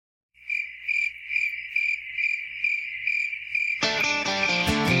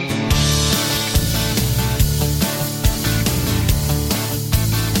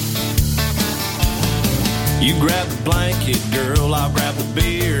You grab the blanket, girl, I'll grab the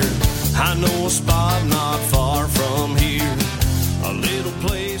beer. I know a spot not far from here, a little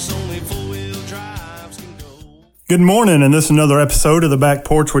place only four-wheel drives can go. Good morning, and this is another episode of The Back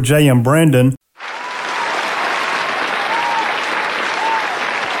Porch with Jay and Brandon.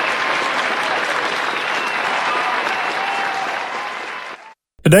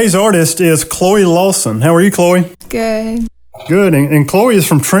 Today's artist is Chloe Lawson. How are you, Chloe? Good. Good. And Chloe is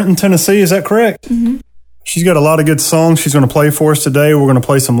from Trenton, Tennessee. Is that correct? Mm-hmm. She's got a lot of good songs she's going to play for us today. We're going to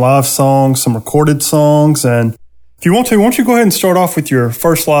play some live songs, some recorded songs. And if you want to, why don't you go ahead and start off with your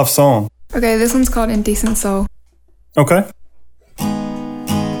first live song? Okay, this one's called Indecent Soul. Okay.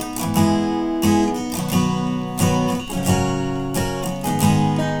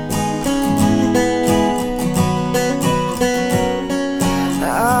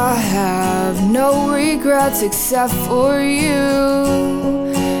 Regrets except for you,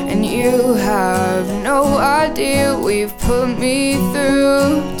 and you have no idea we've put me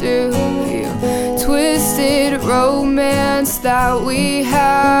through. Do you twisted romance that we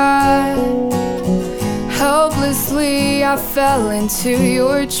had? Helplessly I fell into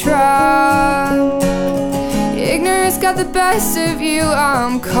your trap. Ignorance got the best of you,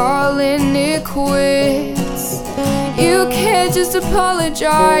 I'm calling it quits. You can't just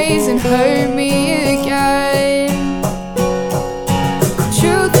apologize and hurt me again.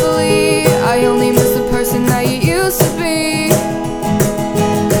 Truthfully, I only miss the person that you used to be.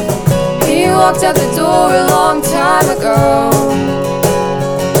 He walked out the door a long time ago,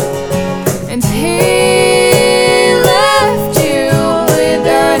 and he left you with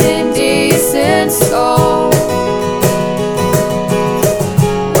an indecent soul.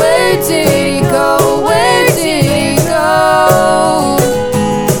 Where did he go? Where did he go?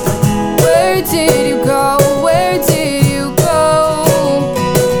 Where did you go? Where did you go?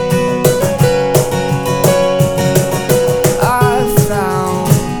 I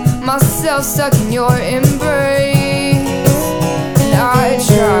found myself stuck in your embrace, and I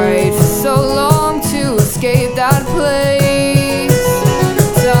tried for so long to escape that place.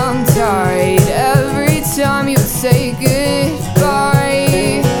 Tongue-tied every time you would say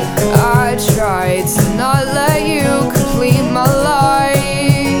goodbye. I tried to not let you complete my life.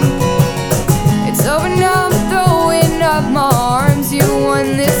 It's over now, I'm throwing up my arms. You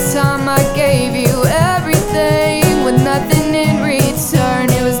won this time, I gave you everything with nothing in return.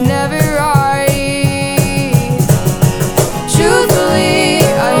 It was never right. Truthfully,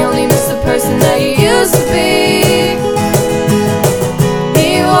 I only miss the person that you used to be.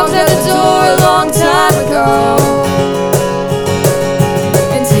 He walked out the door a long time ago,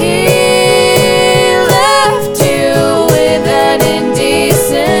 and he left you with an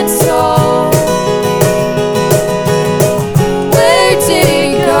indecent soul. Where did he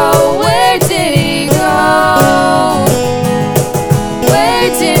go? Where did he go? Where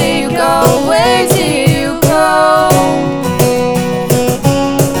did you go? Where did you go?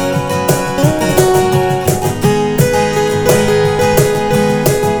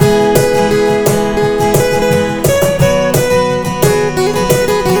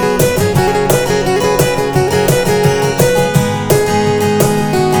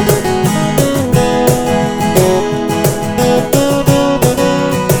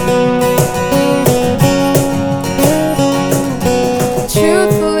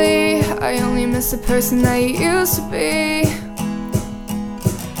 Truthfully, I only miss the person that you used to be,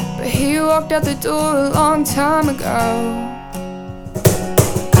 but he walked out the door a long time ago.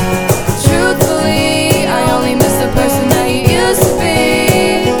 Truthfully, I only miss the person that you used to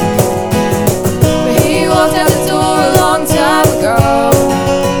be, but he walked out the door a long time ago,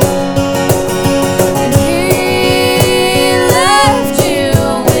 and he left you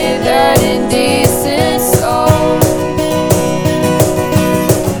with an indecent soul.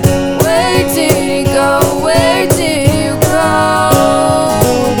 Where did he go? Where did you go?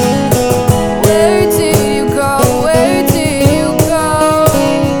 Where did you go? Where did you go?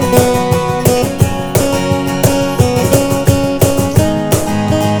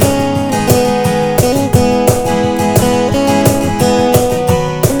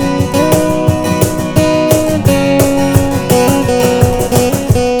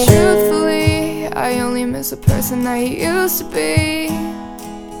 Truthfully, I only miss a person that you used to be,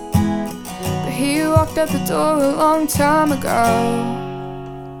 but he walked out the door a long time ago.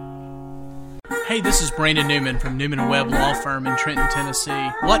 Hey, this is Brandon Newman from Newman & Webb Law Firm in Trenton, Tennessee.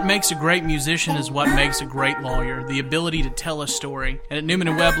 What makes a great musician is what makes a great lawyer, the ability to tell a story. And at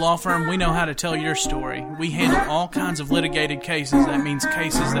Newman & Webb Law Firm, we know how to tell your story. We handle all kinds of litigated cases. That means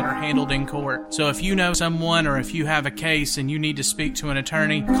cases that are handled in court. So if you know someone or if you have a case and you need to speak to an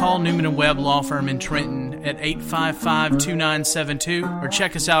attorney, call Newman & Webb Law Firm in Trenton at 855-2972 or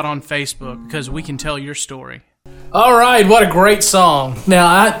check us out on Facebook because we can tell your story. All right, what a great song. Now,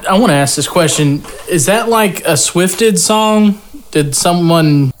 I want to ask this question. Is that like a Swifted song? Did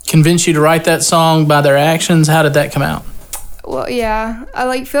someone convince you to write that song by their actions? How did that come out? Well, yeah.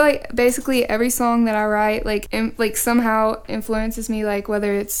 I feel like basically every song that I write somehow influences me, like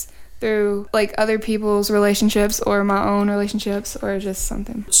whether it's through like other people's relationships or my own relationships or just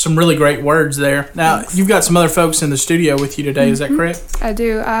something. Some really great words there. Now, Thanks. You've got some other folks in the studio with you today, is that correct? I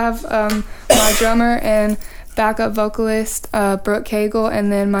do. I have my drummer and backup vocalist, Brooke Cagle,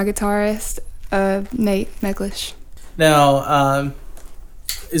 and then my guitarist, Nate Meglish. Now,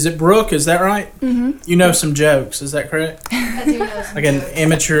 is it Brooke? Is that right? Mm-hmm. You know some jokes, is that correct? I do know some Like an jokes.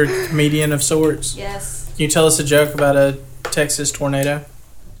 amateur comedian of sorts? Yes. Can you tell us a joke about a Texas tornado?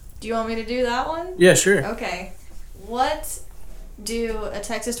 Do you want me to do that one? Yeah, sure. Okay. What do a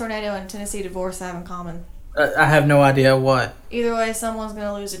Texas tornado and Tennessee divorce have in common? I have no idea what. Either way, someone's going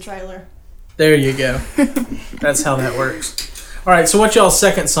to lose a trailer. There you go. That's how that works. All right, so what's y'all's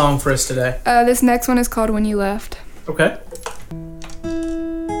second song for us today? This next one is called When You Left. Okay.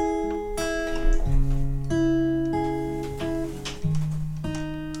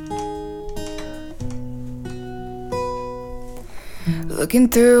 Looking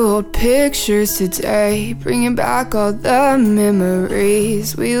through old pictures today, bringing back all the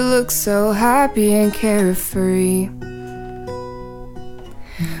memories. We look so happy and carefree.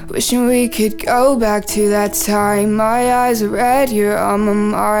 Wishing we could go back to that time. My eyes are red, you're on my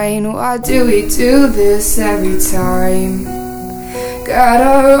mind. Why do we do this every time? Got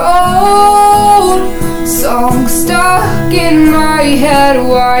our old song stuck in my head.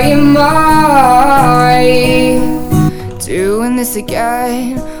 Why am I doing this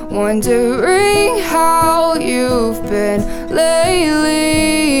again? Wondering how you've been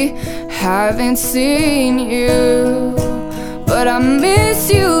lately. Haven't seen you, but I miss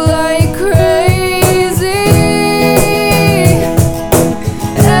you like crazy.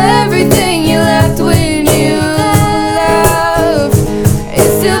 Everything you left when you left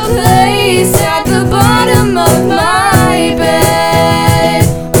is still placed at the bottom of my bed.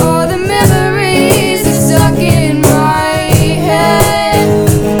 All the memories are stuck in my head.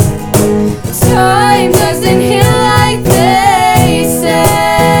 Time doesn't heal like they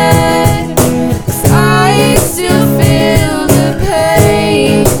said, 'cause I still feel the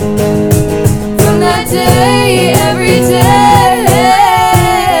pain from that day every day.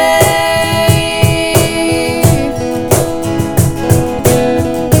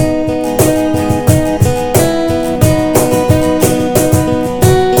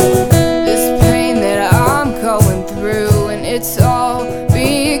 This pain that I'm going through, and it's all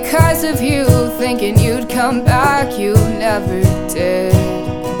because of you. Thinking you'd come back, you never did.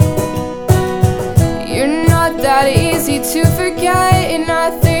 You're not that easy to forget, and I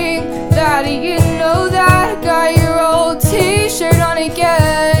think that you know that. Got your old t-shirt on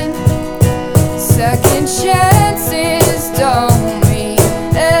again. Second chances don't mean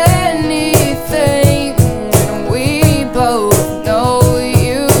anything when we both know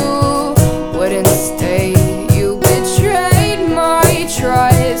you wouldn't stay. You betrayed my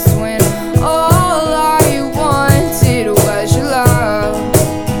trust when all I wanted was your love.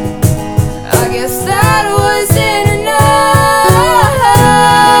 I guess that wasn't enough.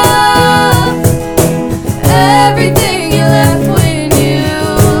 Everything you left when you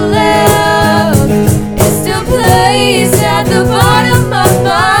left is still placed at the bottom of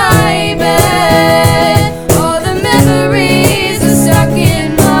my bed. All the memories are stuck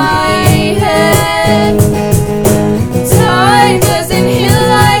in my head. Time doesn't heal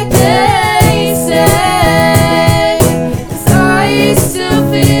like they said, 'cause I still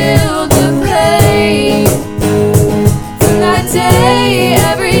feel the pain from that day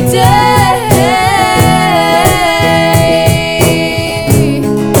every day.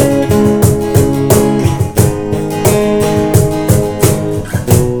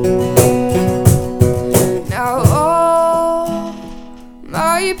 Now all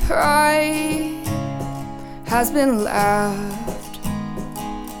my pride has been left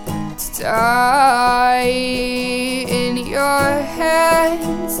to die in your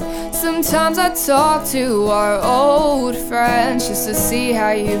hands. Sometimes I talk to our old friends just to see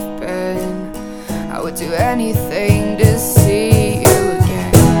how you've been. I would do anything to see you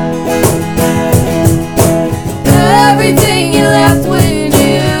again. everything you left when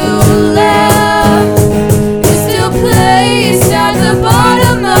you left is still placed at the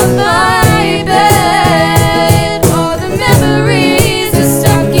bottom of my bed. All the memories are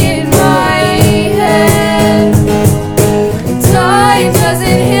stuck in my head. Time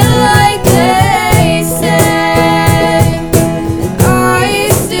doesn't heal like they say. I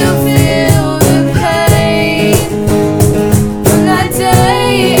still feel the pain from that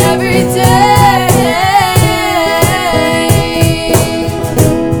day every day.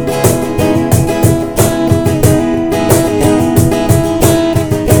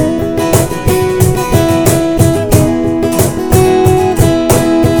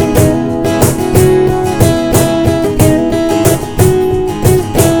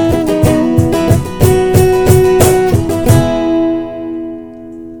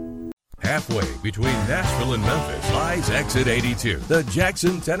 Halfway between Nashville and Memphis lies Exit 82. The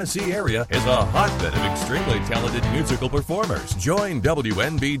Jackson, Tennessee area is a hotbed of extremely talented musical performers. Join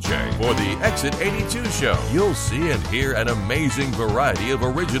WNBJ for the Exit 82 show. You'll see and hear an amazing variety of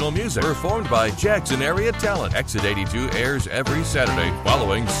original music performed by Jackson area talent. Exit 82 airs every Saturday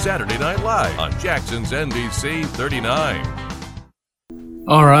following Saturday Night Live on Jackson's NBC 39.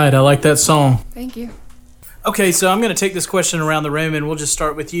 All right, I like that song. Thank you. Okay, so I'm going to take this question around the room, and we'll just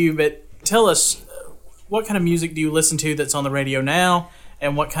start with you. But tell us, what kind of music do you listen to that's on the radio now,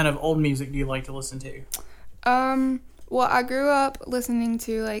 and what kind of old music do you like to listen to? Well, I grew up listening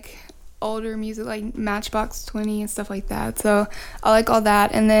to like older music, like Matchbox 20 and stuff like that. So I like all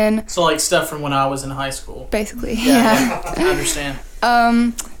that, and then So like stuff from when I was in high school. basically, yeah. I understand.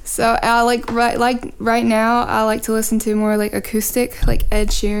 So I like right now, I like to listen to more like acoustic, like Ed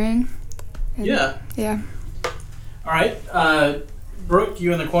Sheeran. And, Yeah. Yeah. All right. Brooke,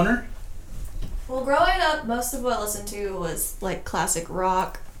 you in the corner? Well, growing up, most of what I listened to was like classic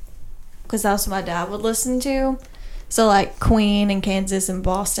rock, because that's what my dad would listen to. So like Queen and Kansas and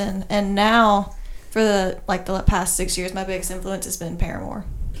Boston. And now, for the past 6 years, my biggest influence has been Paramore.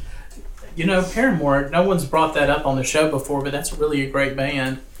 You know, Paramore, no one's brought that up on the show before, but that's really a great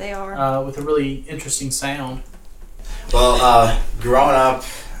band They are. with a really interesting sound. Well, growing up,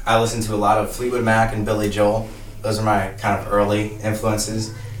 I listened to a lot of Fleetwood Mac and Billy Joel. Those are my kind of early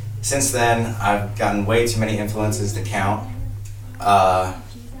influences. Since then, I've gotten way too many influences to count.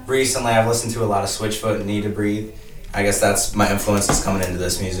 Recently, I've listened to a lot of Switchfoot and Need to Breathe. I guess that's my influences coming into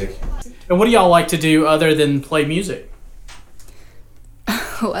this music. And what do y'all like to do other than play music?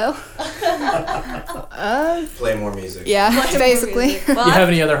 Well, Play more music. yeah, basically. Well, You have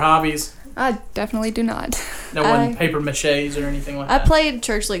any other hobbies? I definitely do not. No one paper maches or anything like I that? played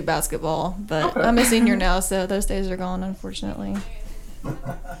church league basketball, but Okay. I'm a senior now, so those days are gone, unfortunately.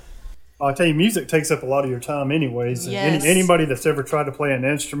 I'll tell you, music takes up a lot of your time anyways. And Yes. anybody that's ever tried to play an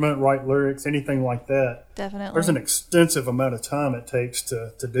instrument, write lyrics, anything like that, Definitely. there's an extensive amount of time it takes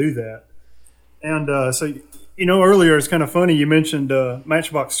to do that. And so, you know, earlier it's kind of funny, you mentioned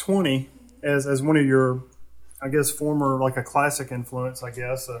Matchbox 20 as one of your, I guess, former, like a classic influence, I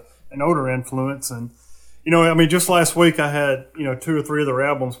guess, an older influence. And, you know, I mean, just last week I had, you know, 2 or 3 of their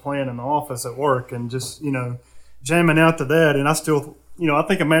albums playing in the office at work and just, you know, jamming out to that. And I still, you know, I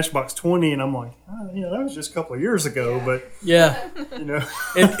think of Matchbox 20 and I'm like, oh, you know, that was just a couple of years ago, but, Yeah. you know.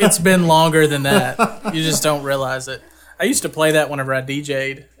 It's been longer than that. You just don't realize it. I used to play that whenever I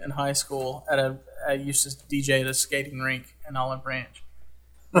DJ'd in high school. I used to DJ at a skating rink in Olive Branch,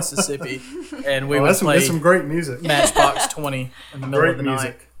 Mississippi, and we Oh, would that's play some great music. Matchbox 20 in the middle Great of the music.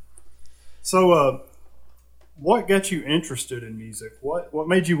 night. So, what got you interested in music? What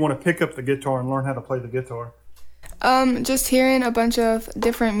made you want to pick up the guitar and learn how to play the guitar? Just hearing a bunch of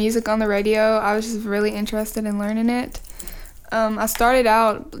different music on the radio, I was just really interested in learning it. I started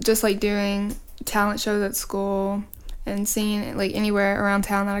out just like doing talent shows at school and singing it like anywhere around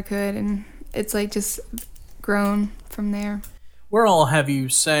town that I could, and it's like just grown from there. Where all have you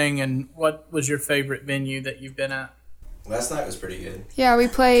sang, and what was your favorite venue that you've been at? Last night was pretty good. Yeah, we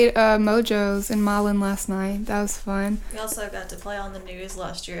played Mojo's in Milan last night. That was fun. We also got to play on the news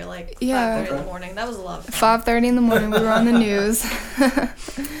last year, like Yeah. 5:30 in the morning. That was a lot of fun. 5:30 in the morning, we were on the news.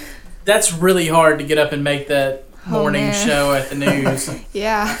 That's really hard to get up and make that morning man. show at the news.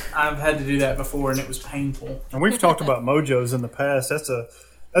 Yeah. I've had to do that before, and it was painful. And we've talked about Mojo's in the past.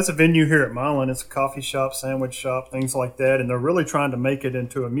 That's a venue here at Milan. It's a coffee shop, sandwich shop, things like that. And they're really trying to make it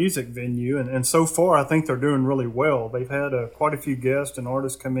into a music venue. And so far, I think they're doing really well. They've had quite a few guests and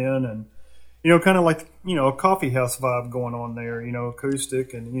artists come in and, you know, kind of like, you know, a coffee house vibe going on there, you know,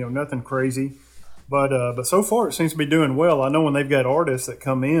 acoustic and, you know, nothing crazy. But so far, it seems to be doing well. I know when they've got artists that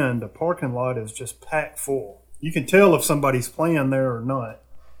come in, the parking lot is just packed full. You can tell if somebody's playing there or not.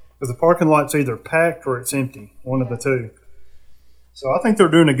 because the parking lot's either packed or it's empty, one of the two. So I think they're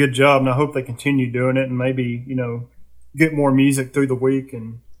doing a good job, and I hope they continue doing it and maybe, get more music through the week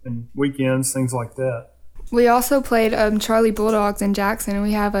and weekends, things like that. We also played Charlie Bulldogs in Jackson, and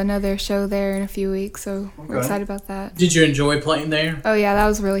we have another show there in a few weeks, so we're excited about that. Did you enjoy playing there? Oh, yeah, that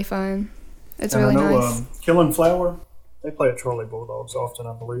was really fun. It's really nice. Killing Flower, they play at Charlie Bulldogs often,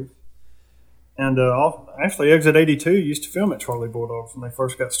 I believe. And actually, Exit 82 used to film at Charlie Bulldogs when they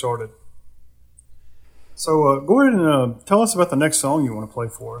first got started. So go ahead and tell us about the next song you want to play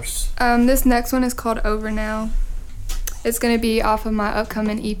for us. This next one is called Over Now. It's going to be off of my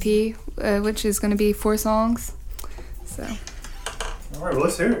upcoming EP, which is going to be 4 songs. So. All right, well,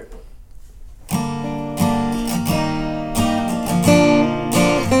 let's hear it.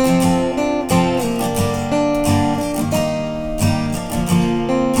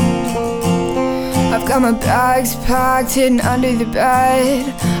 I've got my bags packed, hidden under the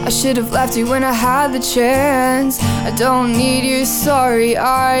bed. I should have left you when I had the chance. I don't need your sorry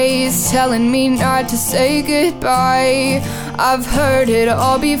eyes telling me not to say goodbye. I've heard it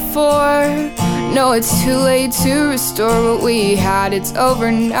all before. No, it's too late to restore what we had. It's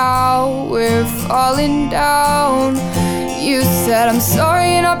over now, we're falling down. You said I'm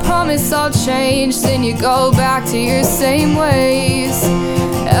sorry and I promise I'll change. Then you go back to your same ways.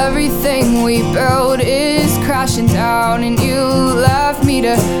 Everything we built is crashing down, and you left me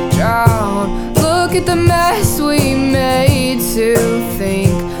to drown. Look at the mess we made to think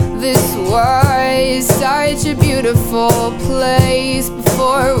this was such a beautiful place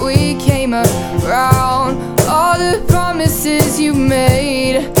before we came around. All the promises you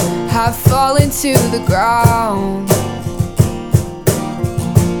made have fallen to the ground.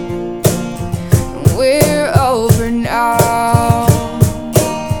 We're over now.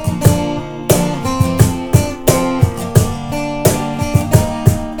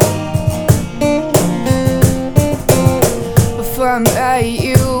 Before I met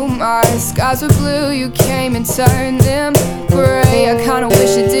you, my skies were blue. You came and turned them gray. I kinda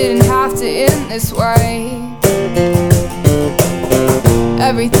wish it didn't have to end this way.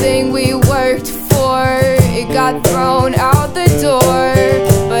 Everything we worked for, it got thrown out the door.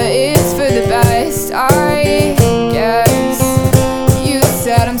 But it's for the best, I guess. You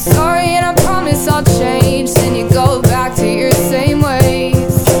said I'm sorry and I promise I'll change. Then you go back to your same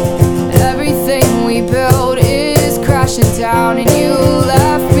ways. Everything we built is crashing down, and you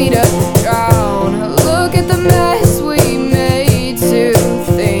left me to drown. Look at the mess we made to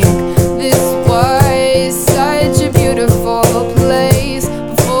think this was such a beautiful place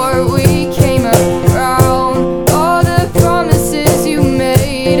before we came around. All the promises you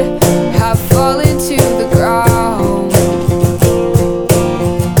made have fallen to the ground,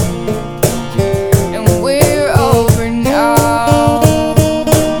 and we're over now.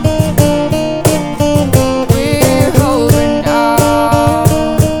 We're over now.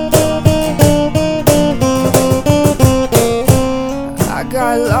 I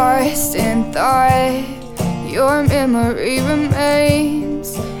got lost in thought. Your memory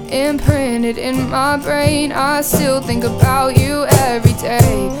remains imprinted in my brain. I still think about you every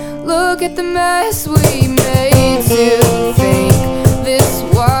day. Look at the mess we made to think this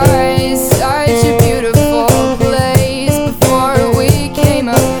was such a beautiful place before we came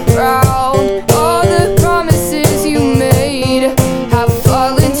around. All the promises you made have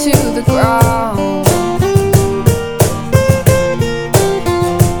fallen to the ground.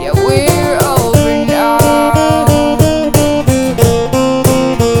 Yeah, we're over now.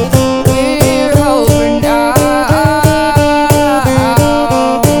 We're over now.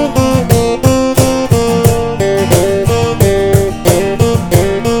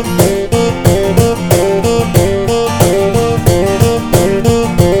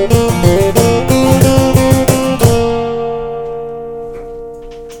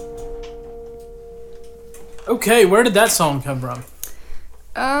 Okay, where did that song come from?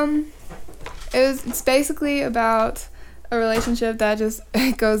 It's basically about a relationship that just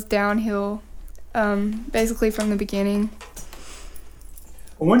goes downhill, basically from the beginning.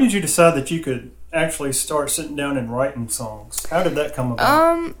 Well, when did you decide that you could actually start sitting down and writing songs? How did that come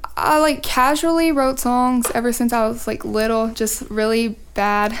about? I casually wrote songs ever since I was little, just really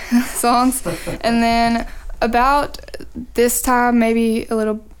bad songs. And then about this time, maybe a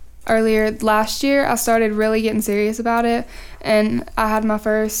little earlier last year, I started really getting serious about it, and I had my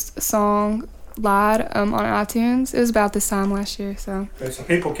first song live on iTunes. It was about this time last year. So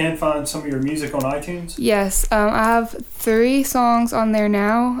people can find some of your music on iTunes? Yes, I have 3 songs on there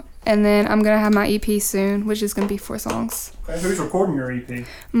now, and then I'm gonna have my EP soon, which is gonna be 4 songs. Okay, who's recording your EP?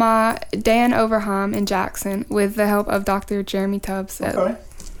 My Dan Overheim in Jackson, with the help of Dr. Jeremy Tubbs. Okay.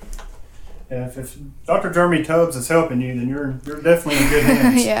 Yeah, if Dr. Jeremy Tubbs is helping you, then you're definitely in good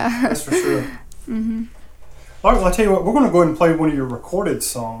hands. Yeah. That's for sure. Mm-hmm. All right, well, I'll tell you what, we're going to go ahead and play one of your recorded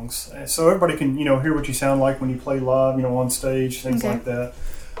songs so everybody can, hear what you sound like when you play live, on stage, things like that,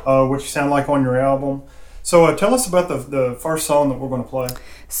 what you sound like on your album. So tell us about the first song that we're going to play.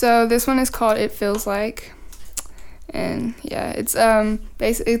 So this one is called It Feels Like. And yeah, it's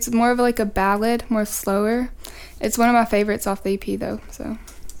basically it's more of like a ballad, more slower. It's one of my favorites off the EP though. So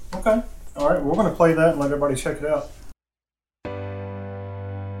okay, all right, we're gonna play that and let everybody check it out.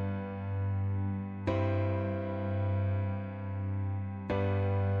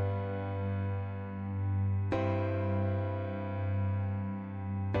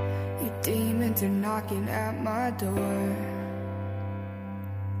 Your demons are knocking at my door.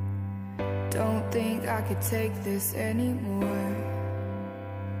 Don't think I could take this anymore.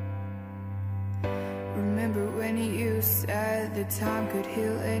 Remember when you said that time could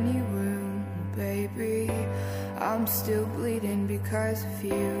heal any wound? Baby, I'm still bleeding because of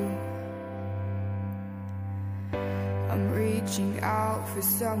you. I'm reaching out for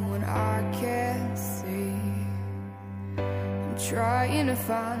someone I can't see. I'm trying to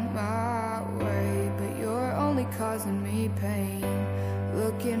find my way, but you're only causing me pain.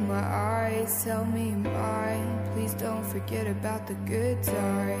 Look in my eyes, tell me mine. Please don't forget about the good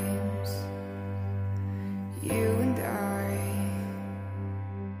times. You and I.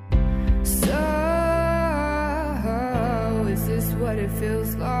 So, is this what it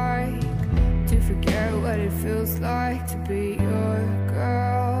feels like? To forget what it feels like to be your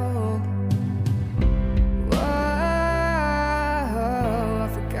girl. Whoa, I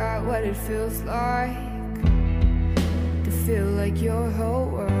forgot what it feels like feel like your whole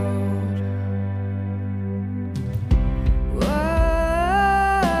world. Whoa,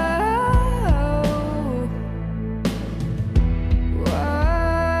 whoa.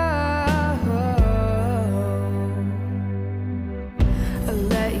 I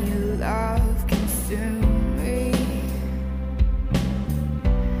let your love consume me.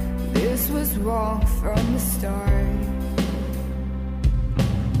 This was wrong from the start,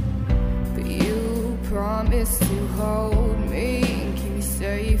 but you promised to hold me and keep me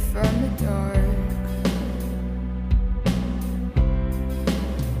safe from the dark.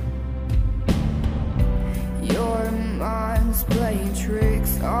 Your mind's playing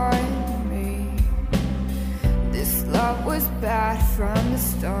tricks on me. This love was bad from the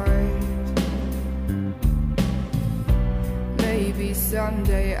start. Maybe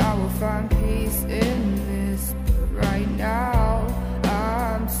someday I will find peace in this, but right now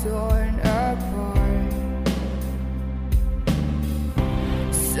I'm torn apart.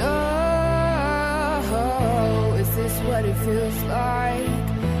 So, is this what it feels like?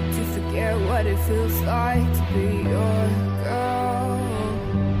 To forget what it feels like to be your girl.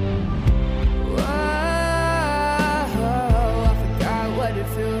 Whoa, I forgot what it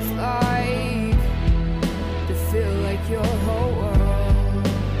feels like to feel like your whole world.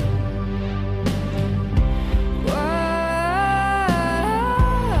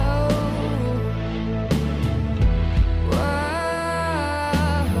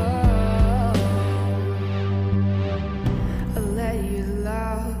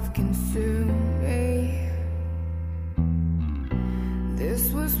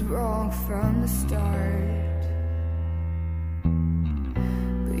 Wrong from the start,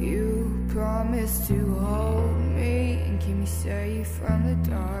 but you promised to hold me and keep me safe from the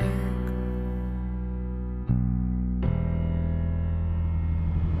dark.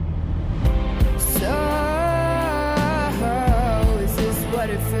 So, is this what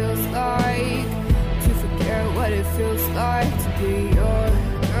it feels like? To forget what it feels like to be your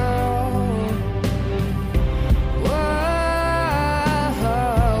girl.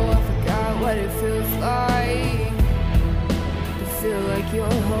 What it feels like to feel like your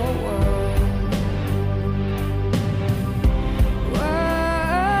whole world.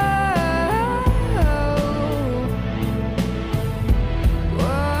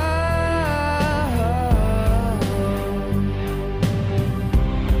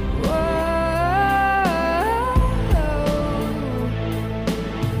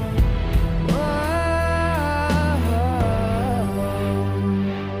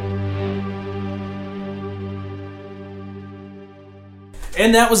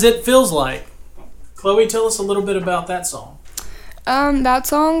 And that was It Feels Like. Chloe, tell us a little bit about that song. That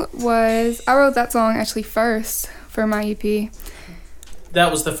song was, I wrote that song actually first for my EP. That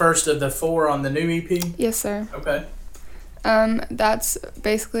was the first of the 4 on the new EP? Yes, sir. Okay. That's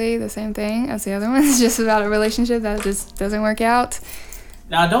basically the same thing as the other one. It's just about a relationship that just doesn't work out.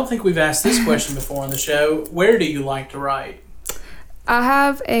 Now, I don't think we've asked this question before on the show. Where do you like to write? I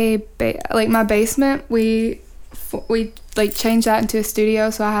have like my basement. We like changed that into a studio,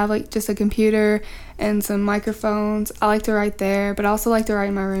 so I have like just a computer and some microphones. I like to write there, but I also like to write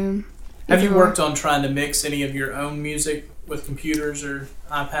in my room. Have you worked on trying to mix any of your own music with computers or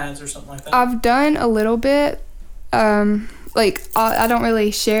iPads or something like that? I've done a little bit. Like I don't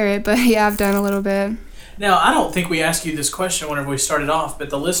really share it, but yeah, I've done a little bit. Now, I don't think we asked you this question whenever we started off, but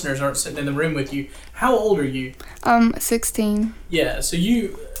the listeners aren't sitting in the room with you. How old are you? 16. Yeah, so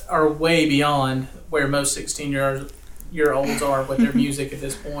you are way beyond where most 16-year-olds are with their music at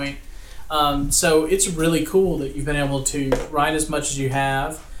this point. So it's really cool that you've been able to write as much as you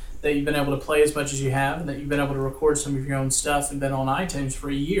have, that you've been able to play as much as you have, and that you've been able to record some of your own stuff and been on iTunes for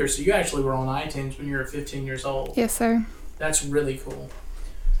a year. So you actually were on iTunes when you were 15 years old. Yes, sir. That's really cool.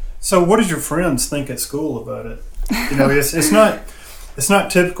 So what did your friends think at school about it? You know, it's not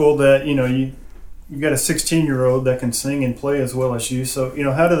typical that, you know, you got a 16-year-old that can sing and play as well as you. So, you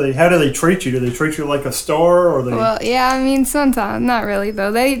know, how do they treat you? Do they treat you like a star, or they? Well, yeah, I mean, sometimes, not really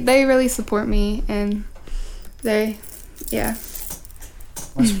though. They really support me, and yeah.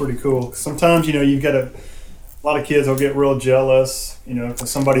 That's pretty cool. Sometimes, you know, you get a lot of kids will get real jealous, you know,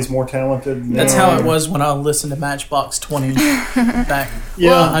 because somebody's more talented. That's how it was when I listened to Matchbox 20 back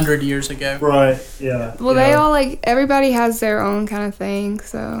 100 years ago. Right, yeah. Well, they all, like, everybody has their own kind of thing,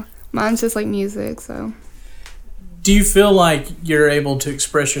 so mine's just, like, music, so. Do you feel like you're able to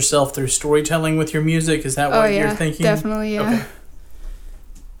express yourself through storytelling with your music? Is that what you're thinking? Definitely, yeah. Okay.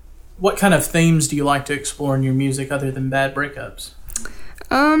 What kind of themes do you like to explore in your music other than bad breakups?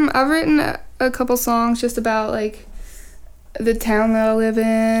 I've written a couple songs just about, like, the town that I live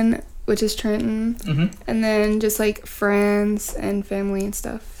in, which is Trenton, and then just, like, friends and family and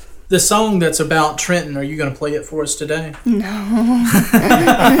stuff. The song that's about Trenton, are you going to play it for us today? No.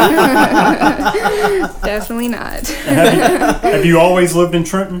 Definitely not. Have you always lived in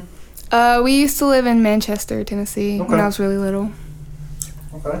Trenton? We used to live in Manchester, Tennessee, when I was really little.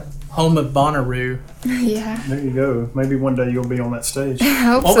 Okay. Home of Bonnaroo. Yeah. There you go. Maybe one day you'll be on that stage. I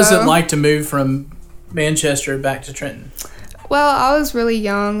hope What was so. it like to move from Manchester back to Trenton? Well, I was really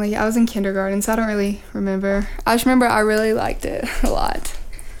young. Like, I was in kindergarten, so I don't really remember. I just remember I really liked it a lot.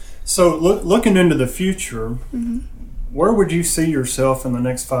 So, looking into the future, where would you see yourself in the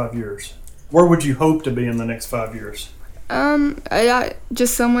next 5 years? Where would you hope to be in the next 5 years?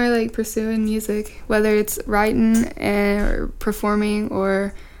 Just somewhere, like, pursuing music, whether it's writing or performing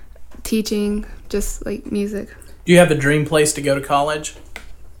or teaching, just, like, music. Do you have a dream place to go to college?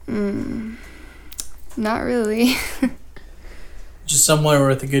 Not really. Just somewhere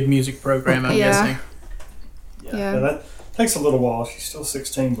with a good music program, I'm guessing. Yeah. That takes a little while. She's still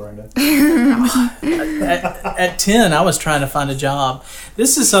 16, Brenda. At 10, I was trying to find a job.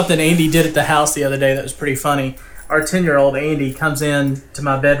 This is something Andy did at the house the other day that was pretty funny. Our 10-year-old Andy comes in to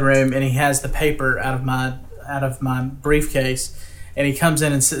my bedroom and he has the paper out of my briefcase, and he comes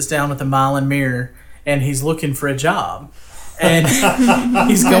in and sits down with a Mylan mirror, and he's looking for a job. And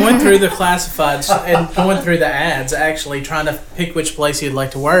he's going through the classifieds and going through the ads, actually trying to pick which place he'd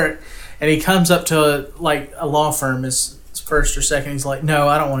like to work. And he comes up to a law firm as first or second. He's like, "No,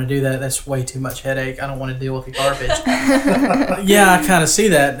 I don't want to do that. That's way too much headache. I don't want to deal with the garbage." Yeah, I kind of see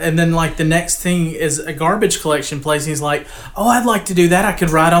that. And then the next thing is a garbage collection place. And he's like, "Oh, I'd like to do that. I could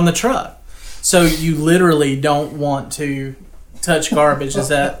ride on the truck." So you literally don't want to touch garbage. Is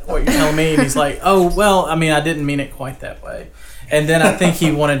that what you're telling me? And he's like, "Oh, well, I mean, I didn't mean it quite that way." And then I think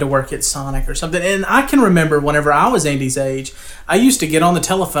he wanted to work at Sonic or something. And I can remember whenever I was Andy's age, I used to get on the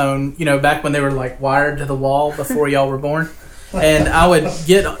telephone, back when they were wired to the wall before y'all were born. And I would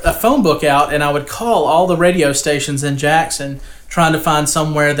get a phone book out and I would call all the radio stations in Jackson trying to find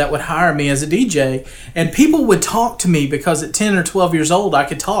somewhere that would hire me as a DJ. And people would talk to me because at 10 or 12 years old, I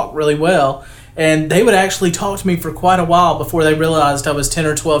could talk really well. And they would actually talk to me for quite a while before they realized I was 10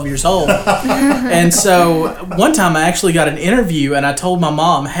 or 12 years old. And so one time I actually got an interview, and I told my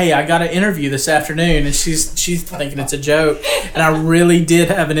mom, "Hey, I got an interview this afternoon," and she's thinking it's a joke. And I really did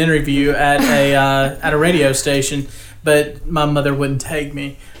have an interview at a radio station, but my mother wouldn't take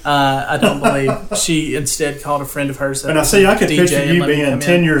me. I don't believe. She instead called a friend of hers. And I could picture you being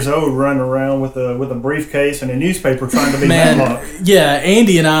 10 years old, running around with a briefcase and a newspaper trying to be Matlock. Yeah,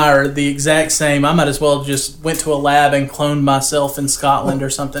 Andy and I are the exact same. I might as well just went to a lab and cloned myself in Scotland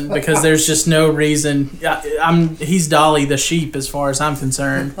or something, because there's just no reason. He's Dolly the sheep as far as I'm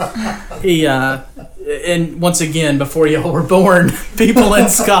concerned. And once again, before y'all were born, people in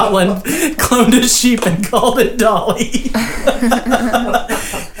Scotland cloned a sheep and called it Dolly.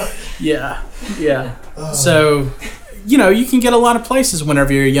 Yeah. So, you can get a lot of places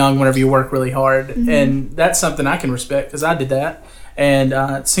whenever you're young, whenever you work really hard. And that's something I can respect, because I did that. And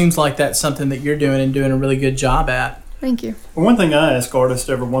it seems like that's something that you're doing and doing a really good job at. Thank you. One thing I ask artists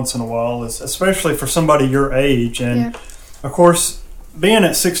every once in a while is, especially for somebody your age, and Yeah. of course, being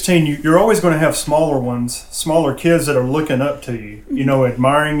at 16, you're always going to have smaller kids that are looking up to you, you know,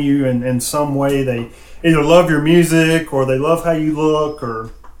 admiring you in some way. They either love your music or they love how you look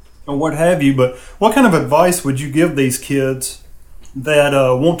or what have you. But what kind of advice would you give these kids that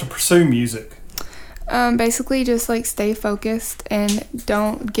want to pursue music? Basically just like stay focused and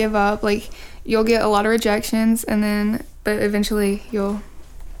don't give up. Like you'll get a lot of rejections but eventually you'll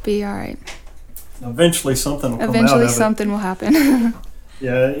be all right. Eventually something will come out of it. Eventually something will happen.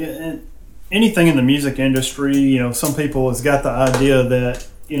 Yeah, and anything in the music industry, you know, some people has got the idea that,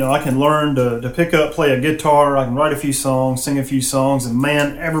 you know, I can learn to pick up, play a guitar, I can write a few songs, sing a few songs, and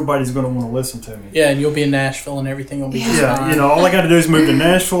man, everybody's going to want to listen to me. Yeah, and you'll be in Nashville and everything will be just Yeah, fine. you know, all I got to do is move to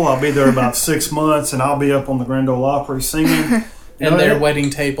Nashville. I'll be there about 6 months, and I'll be up on the Grand Ole Opry singing. And their wedding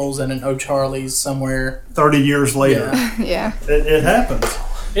tables and an O'Charlie's somewhere. 30 years later. Yeah. Yeah. It happens.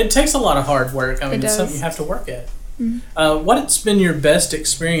 It takes a lot of hard work. I mean, It it's does. something you have to work at. What's been your best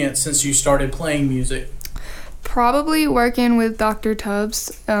experience since you started playing music? Probably working with Dr.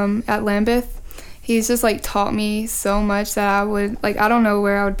 Tubbs at Lambeth. He's just like taught me so much that I don't know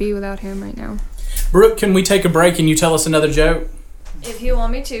where I would be without him right now. Brooke, can we take a break and you tell us another joke? If you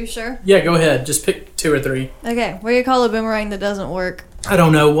want me to, sure. Yeah, go ahead. Just pick 2 or 3. Okay, what do you call a boomerang that doesn't work? I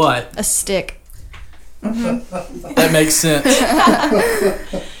don't know what. A stick. That makes sense.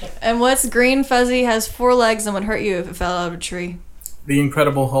 And what's green, fuzzy, has 4 legs and would hurt you if it fell out of a tree? The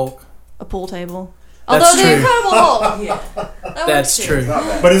Incredible Hulk. A pool table. That's Although true. the Incredible Hulk. That That's works true.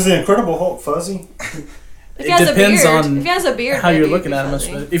 too. But is the Incredible Hulk fuzzy? If It he has depends a beard, on if he has a beard, how you're maybe looking it'd at be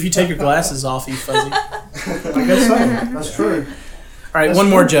him. fuzzy. If you take your glasses off, he's fuzzy. All I guess so. That's true. right, That's one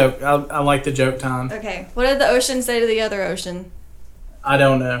more true. joke. I like the joke time. Okay, what did the ocean say to the other ocean? I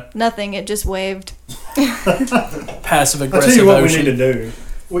don't know. Nothing, it just waved. Passive I'll tell aggressive you what ocean. we need to do.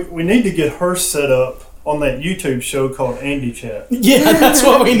 We need to get her set up on that YouTube show called Andy Chat. Yeah, that's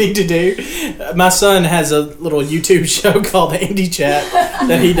what we need to do. My son has a little YouTube show called Andy Chat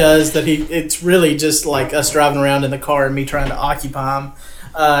that he does. It's really just like us driving around in the car and me trying to occupy him.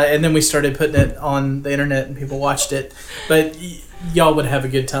 And then we started putting it on the internet and people watched it. But y'all would have a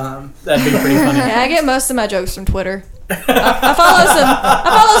good time. That'd be pretty funny. Yeah, I get most of my jokes from Twitter. I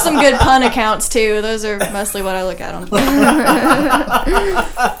follow some good pun accounts too. Those are mostly what I look at on Twitter.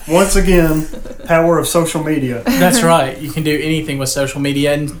 Once again, power of social media. That's right. You can do anything with social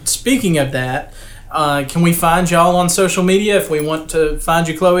media. And speaking of that, can we find y'all on social media? If we want to find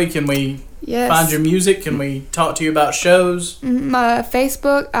you, Chloe, can we Yes. find your music? Can we talk to you about shows? My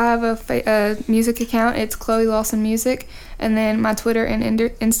Facebook, I have a music account. It's Chloe Lawson Music. And then my Twitter and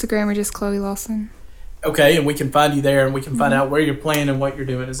Instagram are just Chloe Lawson. Okay, and we can find you there and we can find out where you're playing and what you're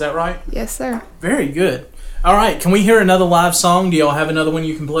doing. Is that right? Yes, sir. Very good. All right, can we hear another live song? Do y'all have another one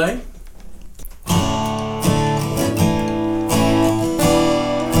you can play?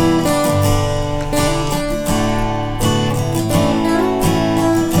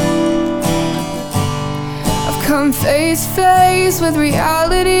 I've come face to face with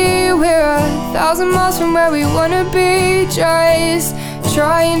reality. We're 1,000 miles from where we wanna be, just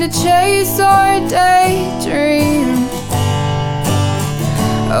trying to chase our daydream.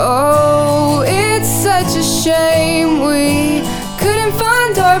 Oh, it's such a shame we couldn't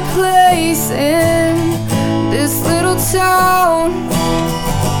find our place in this little town.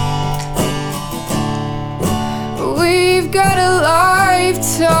 We've got a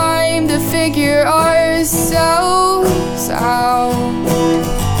lifetime to figure ourselves out.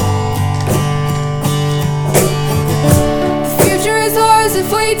 The future is ours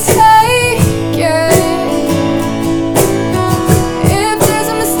if we take it. If there's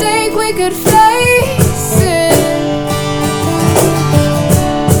a mistake, we could face it.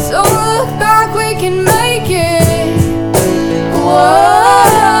 So look back, we can make it.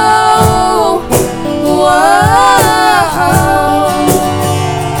 Whoa, whoa.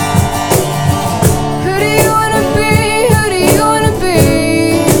 Who do you wanna be? Who do you wanna be?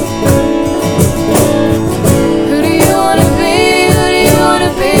 Who do you wanna be? Who do you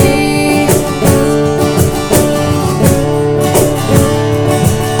wanna be?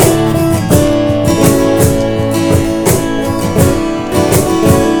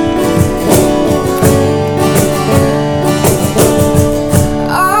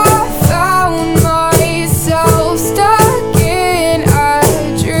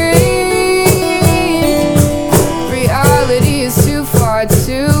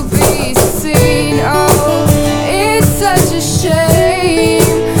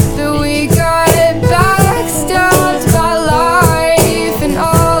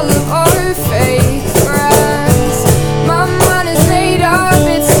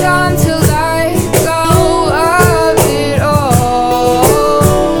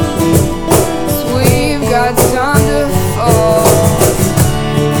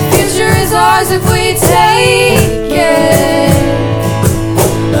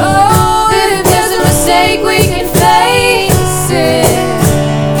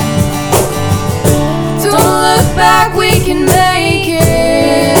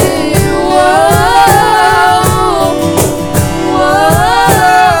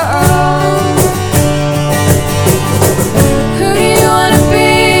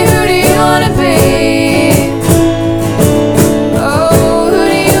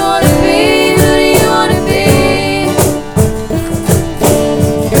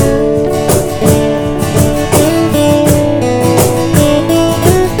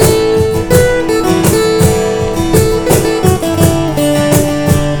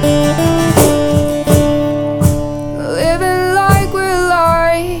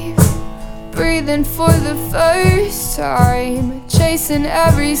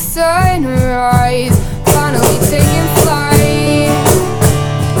 sunrise, finally taking flight.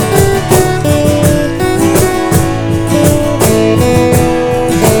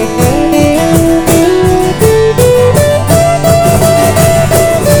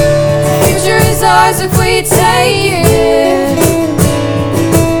 Future is ours if we take it.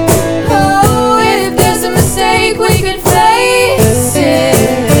 Oh, if there's a mistake, we can face it.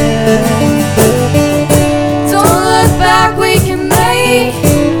 Don't look back, we can make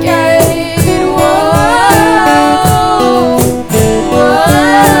it. Whoa, whoa.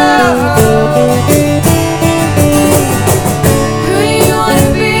 Who do you wanna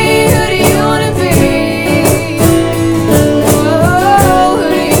be? Who do you wanna be? Whoa, who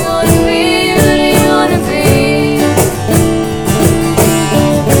do you wanna be? Who do you wanna be?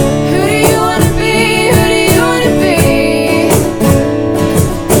 Who do you wanna be? Who do you wanna be?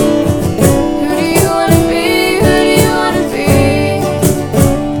 Who do you wanna be? Who do you wanna be?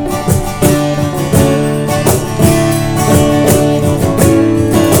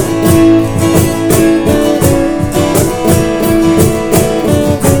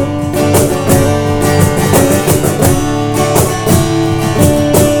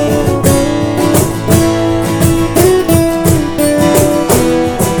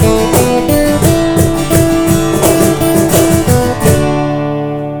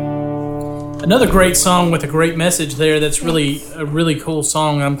 Another great song with a great message there. That's really a really cool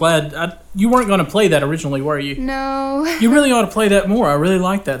song. I'm glad you weren't going to play that originally, were you? No. You really ought to play that more. I really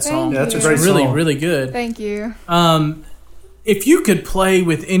like that song. Thank Yeah, that's a you. great It's really, song. really good. Thank you. If you could play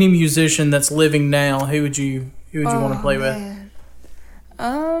with any musician that's living now, who would you want to play with? Man.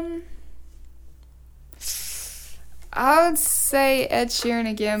 I would say Ed Sheeran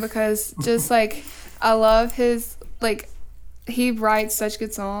again because just like I love his like he writes such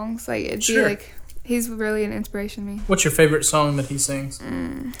good songs. Like it'd Sure. be like he's really an inspiration to me. What's your favorite song that he sings?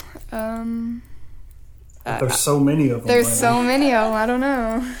 There's so many of them. There's man. so many of them. I don't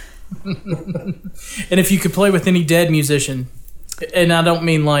know. And if you could play with any dead musician, and I don't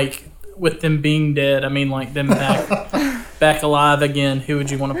mean like with them being dead, I mean like them back alive again, who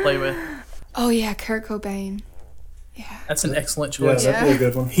would you want to play with? Oh yeah, Kurt Cobain. That's an excellent Yeah, choice. that'd be a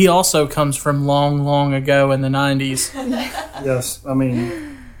good one. He also comes from long, long ago in the 90s. Yes, I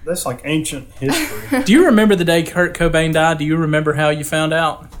mean that's like ancient history. Do you remember the day Kurt Cobain died? Do you remember how you found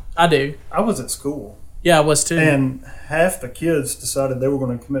out? I do. I was at school, Yeah, I was too. and half the kids decided they were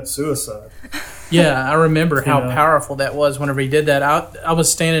going to commit suicide. Yeah, I remember how Yeah. powerful that was whenever he did that. I was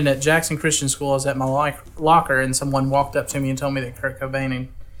standing at Jackson Christian School. I was at my locker, and someone walked up to me and told me that Kurt Cobain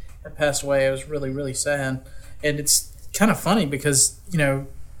had passed away. It was really, really sad. And it's kind of funny because,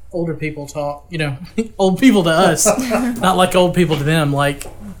 older people talk, old people to us, not like old people to them, like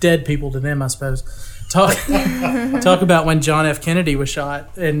dead people to them, I suppose. Talk about when John F. Kennedy was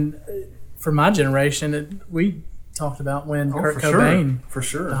shot. And for my generation, we talked about when Kurt Cobain for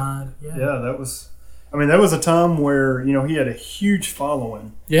sure. died. Yeah, that was a time where he had a huge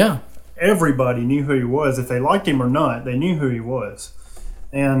following. Yeah. Everybody knew who he was. If they liked him or not, they knew who he was.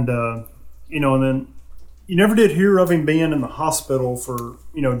 And and then you never did hear of him being in the hospital for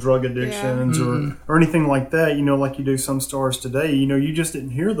drug addictions or anything like that. Like you do some stars today. You just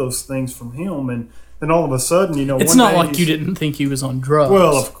didn't hear those things from him. And then all of a sudden, It's one not day like you didn't think he was on drugs.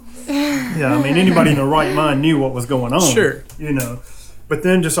 Well, yeah, I mean, anybody in their right mind knew what was going on. Sure. But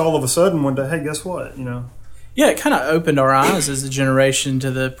then just all of a sudden one day, hey, guess what? Yeah, it kind of opened our eyes as a generation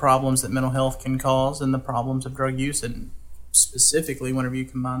to the problems that mental health can cause and the problems of drug use, and specifically whenever you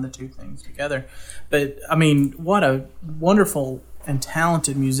combine the two things together. But, I mean, what a wonderful and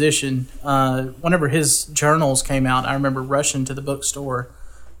talented musician. Whenever his journals came out, I remember rushing to the bookstore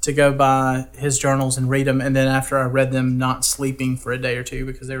to go buy his journals and read them, and then after I read them, not sleeping for a day or two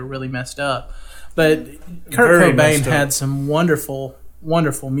because they were really messed up. But Kurt Very Cobain messed up. had some wonderful,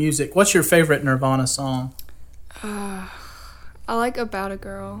 wonderful music. What's your favorite Nirvana song? I like About a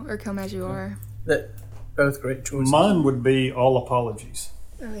Girl or Come As You Are. That both great choices. Mine would be All Apologies,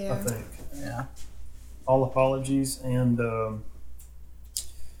 Oh I yeah. think. Yeah. All Apologies, and trying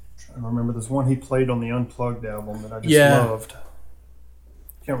to remember, there's one he played on the Unplugged album that I just Yeah. loved.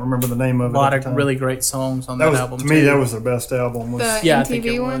 Can't remember the name of A it. lot at of the time. really great songs on that that was, album. to me, too. that was their best album. Was, The Yeah, I think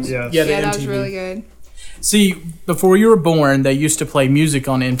MTV it one? was. Yes. Yeah, the that was MTV. really good. See, before you were born, they used to play music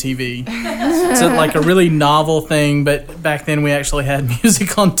on MTV. It's like a really novel thing, but back then we actually had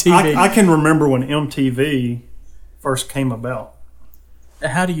music on TV. I can remember when MTV first came about.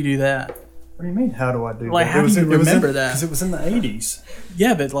 How do you do that? What do you mean? How do I do Like, that? how do you remember that? Because it was in the 80s.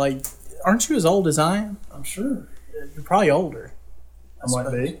 Yeah, but like, aren't you as old as I am? I'm sure. You're probably older. I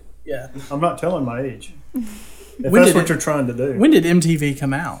might be. Yeah. I'm not telling my age. If When that's did what it- you're trying to do. When did MTV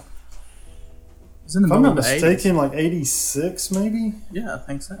come out? It was in the If I'm middle not of the 80s. mistaken, like 86 maybe? Yeah, I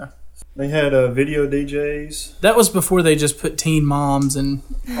think so. They had video DJs. That was before they just put teen moms and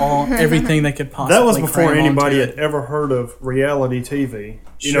everything they could possibly. That was before cram anybody onto had it. ever heard of reality TV.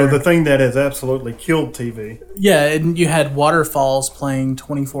 You Sure. know, the thing that has absolutely killed TV. Yeah, and you had waterfalls playing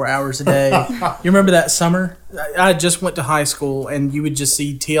 24 hours a day. You remember that summer? I just went to high school, and you would just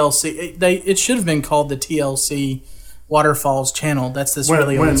see TLC. It should have been called the TLC Waterfalls Channel. That's this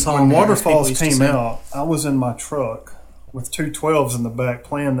really old song. When that people Waterfalls used to came sing. out, I was in my truck with two 12s in the back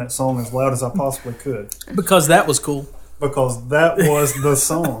playing that song as loud as I possibly could. Because that was cool. Because that was the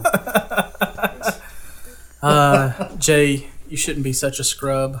song. Jay, you shouldn't be such a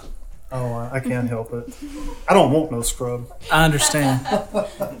scrub. Oh, I can't help it. I don't want no scrub. I understand.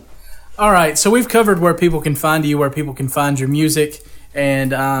 All right, so we've covered where people can find you, where people can find your music,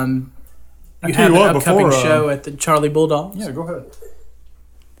 and you have an upcoming show at the Charlie Bulldogs. Yeah, go ahead.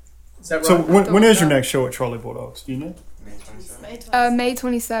 Is that right? So when is your next show at Charlie Bulldogs? Do you know? May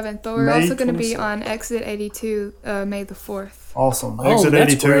 27th, but we're May also going to be 27th. on Exit 82 May the 4th. Awesome. Oh, Exit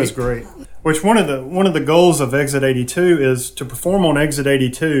that's 82 is great. Which one of the goals of Exit 82 is to perform on Exit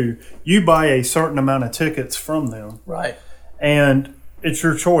 82. You buy a certain amount of tickets from them, Right. and it's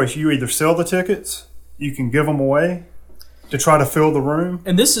your choice. You either sell the tickets, you can give them away to try to fill the room.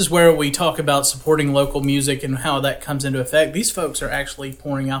 And this is where we talk about supporting local music and how that comes into effect. These folks are actually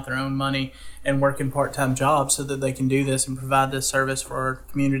pouring out their own money and working part-time jobs so that they can do this and provide this service for our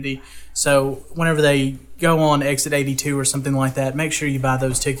community. So whenever they go on Exit 82 or something like that, make sure you buy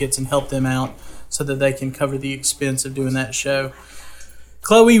those tickets and help them out so that they can cover the expense of doing that show.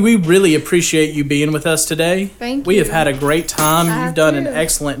 Chloe, we really appreciate you being with us today. Thank We have you. had a great time. I You've done an too.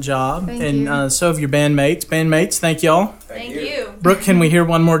 excellent job. Thank and you. So have your bandmates. Bandmates, thank y'all. Thank you. Brooke, can we hear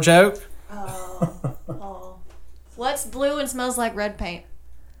one more joke? Oh. What's blue and smells like red paint?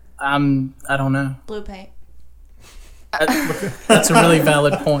 I don't know. Blue paint. That's a really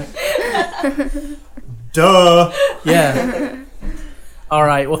valid point. Duh. Yeah. All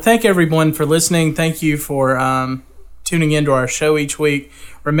right. Well, thank everyone for listening. Thank you for tuning into our show each week.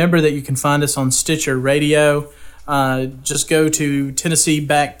 Remember that you can find us on Stitcher Radio. Just go to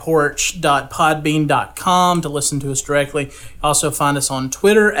TennesseeBackPorch.podbean.com to listen to us directly. Also find us on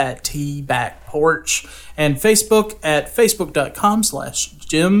Twitter at TBackPorch and Facebook at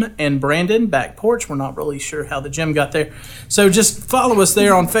Facebook.com/Jim and Brandon Back Porch. We're not really sure how the Jim got there. So just follow us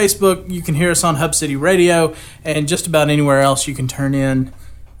there on Facebook. You can hear us on Hub City Radio and just about anywhere else you can turn in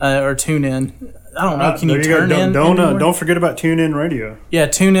or tune in. I don't know. Can you There go. turn in? Don't anymore? forget about TuneIn Radio. Yeah,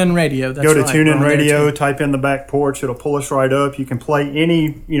 TuneIn Radio. That's Go to right. TuneIn We're on there, Radio, too. type in the Back Porch. It'll pull us right up. You can play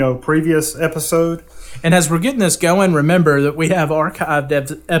any previous episode. And as we're getting this going, remember that we have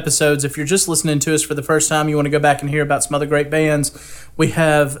archived episodes. If you're just listening to us for the first time, you want to go back and hear about some other great bands, we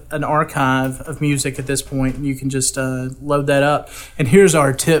have an archive of music at this point, and you can just load that up. And here's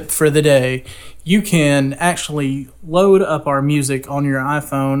our tip for the day. You can actually load up our music on your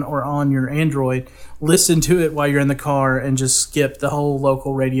iPhone or on your Android, listen to it while you're in the car, and just skip the whole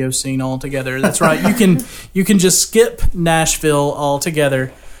local radio scene altogether. That's right. You can just skip Nashville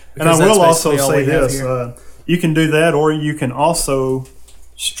altogether. And I because that's will also basically all say we have this. here. You can do that, or you can also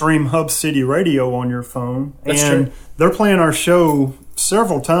stream Hub City Radio on your phone. That's and true. They're playing our show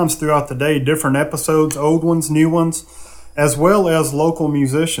several times throughout the day, different episodes, old ones, new ones, as well as local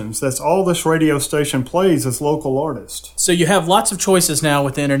musicians. That's all this radio station plays is local artists. So you have lots of choices now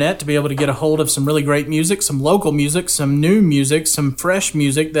with the internet to be able to get a hold of some really great music, some local music, some new music, some fresh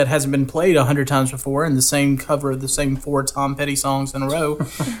music that hasn't been played 100 times before in the same cover of the same 4 Tom Petty songs in a row.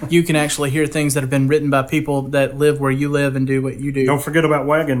 You can actually hear things that have been written by people that live where you live and do what you do. Don't forget about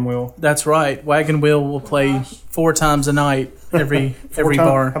Wagon Wheel. That's right. Wagon Wheel will play 4 times a night every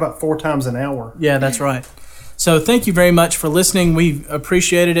bar. How about 4 times an hour? Yeah, that's right. So thank you very much for listening. We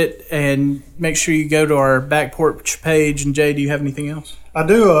appreciated it, and make sure you go to our Back Porch page. And Jay, do you have anything else? I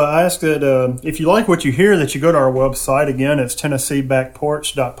do. I ask that if you like what you hear, that you go to our website. Again, it's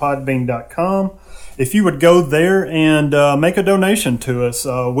TennesseeBackPorch.podbean.com. If you would go there and make a donation to us.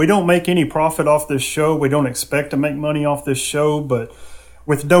 We don't make any profit off this show. We don't expect to make money off this show, but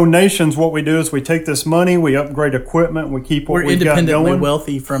with donations, what we do is we take this money, we upgrade equipment, we keep what We're we've got independently going.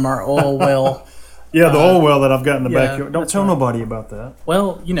 wealthy from our oil well. Yeah, the oil well that I've got in the yeah, backyard. Don't that's tell right. nobody about that.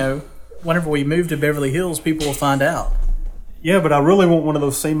 Well, whenever we move to Beverly Hills, people will find out. Yeah, but I really want one of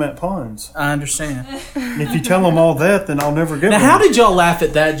those cement ponds. I understand. And if you tell them all that, then I'll never get Now, one. how did y'all laugh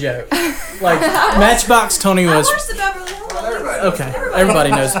at that joke? Like, Matchbox Tony was... Where's the Beverly Hills? Okay,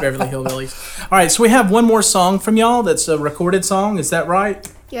 everybody knows Beverly Hillbillies. All right, so we have one more song from y'all that's a recorded song. Is that right?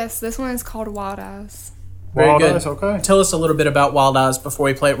 Yes, this one is called Wild Eyes. Very Wild good. Eyes, okay. Tell us a little bit about Wild Eyes before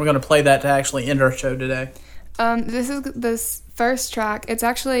we play it. We're going to play that to actually end our show today. This is this first track. It's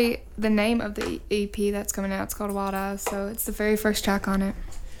actually the name of the EP that's coming out. It's called Wild Eyes, so it's the very first track on it.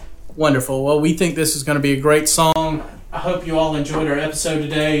 Wonderful. Well, we think this is going to be a great song. I hope you all enjoyed our episode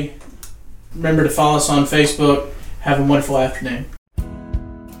today. Remember to follow us on Facebook. Have a wonderful afternoon.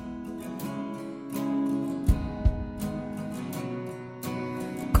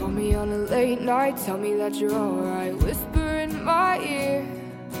 Call me on a late night, tell me that you're alright. Whisper in my ear.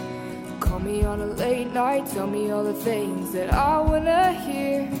 Call me on a late night, tell me all the things that I wanna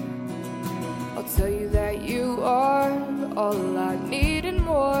hear. I'll tell you that you are all I need and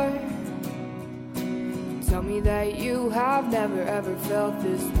more. Tell me that you have never ever felt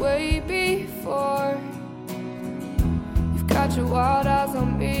this way before. You've got your wild eyes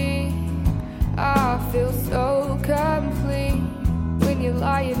on me. I feel so complete when you're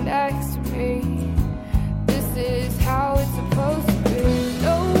lying next to me. This is how it's supposed to be.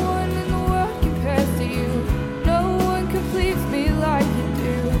 No one in the world compares to you. No one completes me like you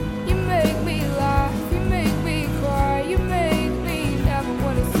do. You make me laugh, you make me cry, you make me never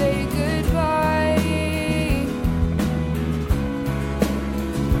want to say goodbye.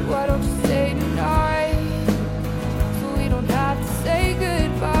 Why don't you stay tonight, so we don't have to say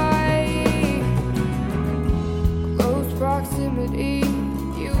goodbye? Close proximity,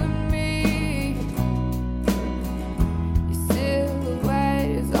 you and me. Your silhouette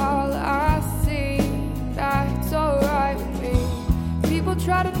is all I see. That's alright with me. People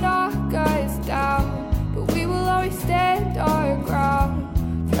try to knock us down, but we will always stand our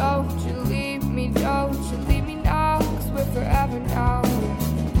ground. Don't you leave me now, 'cause we're forever now.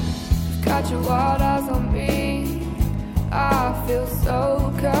 Got your wild eyes on me. I feel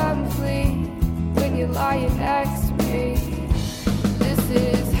so complete when you're lying next to me. This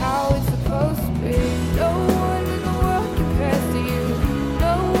is how it's supposed to be. No one in the world compares to you.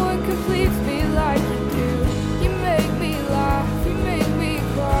 No one completes me like you do. You make me laugh, you make me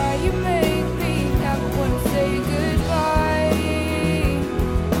cry, you make me never want to say goodbye.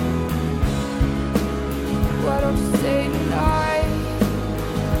 Why don't you stay tonight?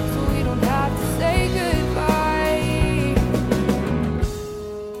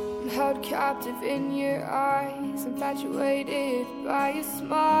 Captive in your eyes, infatuated by your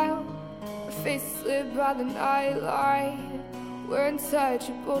smile. Our faces lit by the nightlight. We're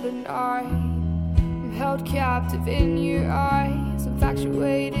untouchable tonight. I'm held captive in your eyes,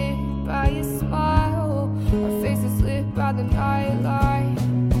 infatuated by your smile. Our faces lit by the nightlight.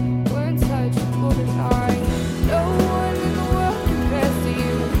 We're untouchable tonight. No one in the world compares to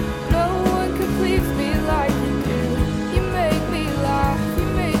you. No one completes me like you do. You make me laugh, you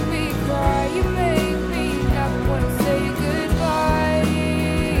make me cry, you make me never want to say goodbye.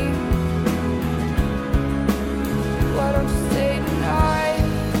 Why don't you stay tonight,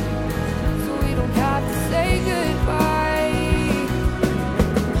 so we don't have to say goodbye?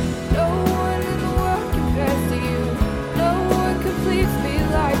 No one in the world compares to you. No one completes me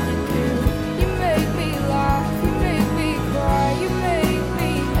like you do. You make me laugh, you make me cry, you make me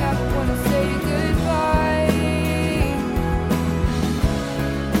never want to say goodbye.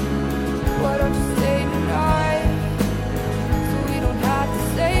 Why don't you stay tonight, so we don't have to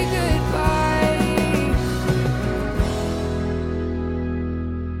say goodbye?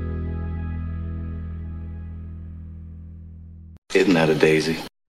 Isn't that a daisy?